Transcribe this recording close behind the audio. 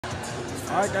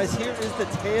All right, guys, here is the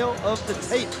tale of the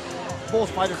tape.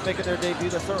 Both fighters making their debut.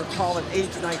 The third, Colin,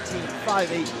 age 19,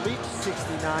 5'8", reach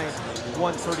 69,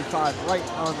 135, right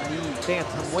on the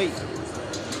bantamweight.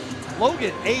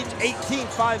 Logan, age 18,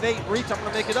 5'8", reach, I'm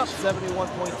gonna make it up,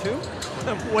 71.2,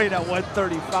 and weight at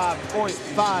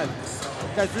 135.5.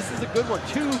 Guys, this is a good one.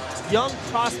 Two young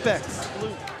prospects.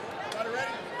 Blue.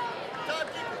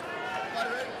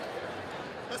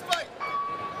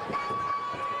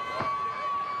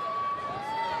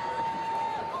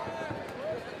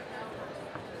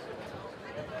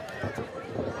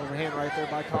 Overhand right there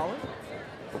by Colin.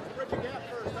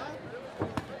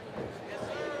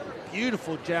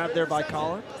 Beautiful jab there by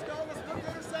Colin.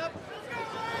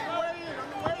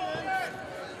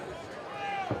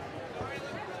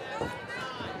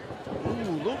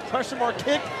 Ooh, little pressure mark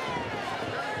kick.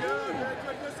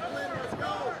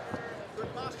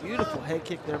 Beautiful head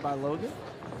kick there by Logan.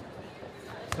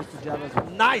 Pistol jab as well.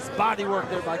 Nice body work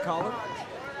there by Colin.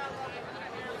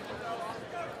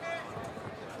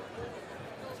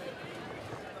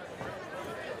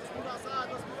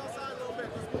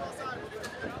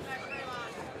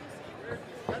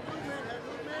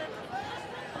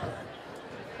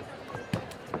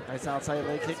 Nice outside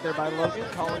leg kick there by Logan.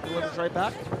 Colin delivers right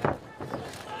back.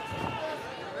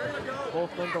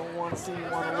 Both men don't want to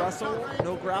wrestle.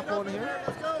 No grapple in here.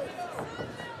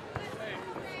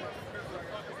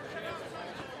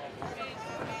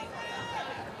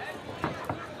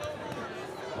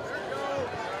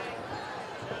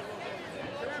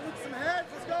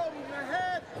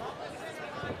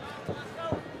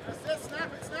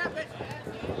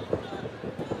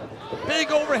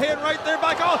 Big overhand right there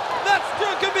by Colin. That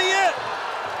still could be it.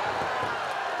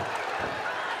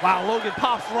 Wow, Logan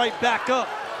pops right back up.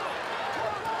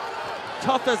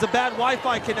 Tough as a bad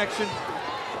Wi-Fi connection.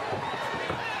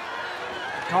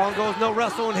 Colin goes no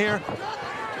wrestling here.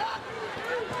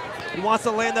 He wants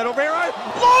to land that over here.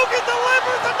 Logan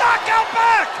delivers the knockout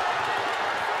back.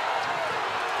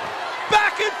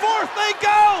 Back and forth they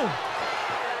go.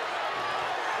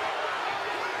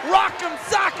 Rock'em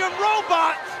sock'em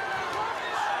robot.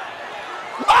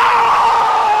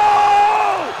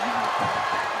 Oh!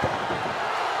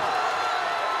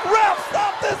 Ref,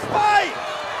 stop this fight!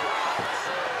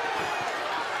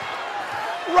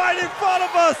 Right in front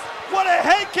of us. What a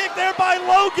head kick there by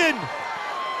Logan.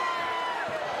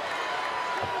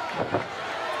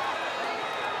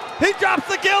 He drops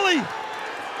the gilly.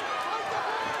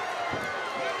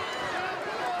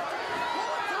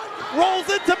 Rolls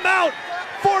into mount.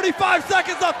 45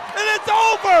 seconds left, and it's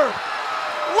over.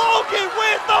 Logan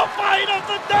wins the fight of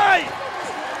the night!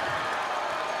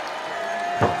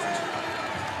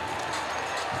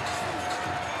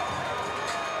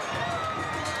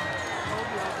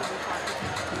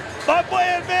 My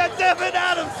man Devin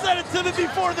Adams said it to me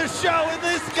before the show, and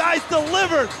this guy's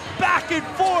delivered back and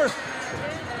forth.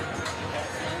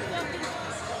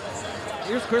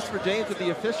 Here's Christopher James with the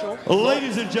official.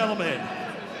 Ladies and gentlemen,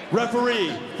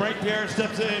 referee Frank Pierre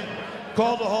steps in,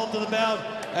 called the halt to the mount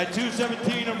at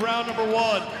 2:17 of round number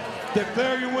 1.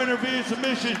 Declare your winner via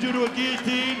submission due to a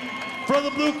guillotine. From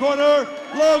the blue corner,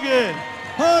 Logan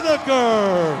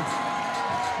Honaker.